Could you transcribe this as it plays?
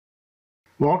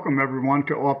Welcome everyone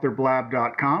to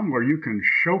authorblab.com, where you can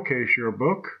showcase your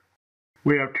book.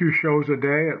 We have 2 shows a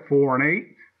day at 4 and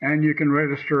 8, and you can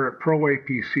register at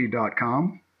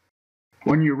proapc.com.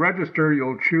 When you register,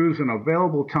 you'll choose an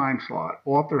available time slot.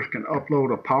 Authors can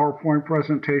upload a PowerPoint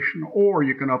presentation, or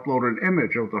you can upload an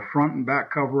image of the front and back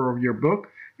cover of your book,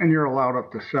 and you're allowed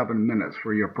up to 7 minutes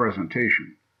for your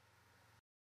presentation.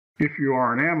 If you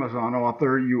are an Amazon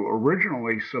author, you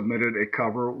originally submitted a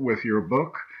cover with your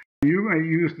book. You may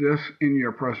use this in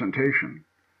your presentation.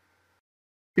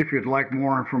 If you'd like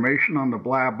more information on the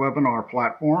Blab webinar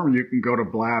platform, you can go to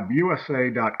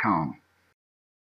blabusa.com.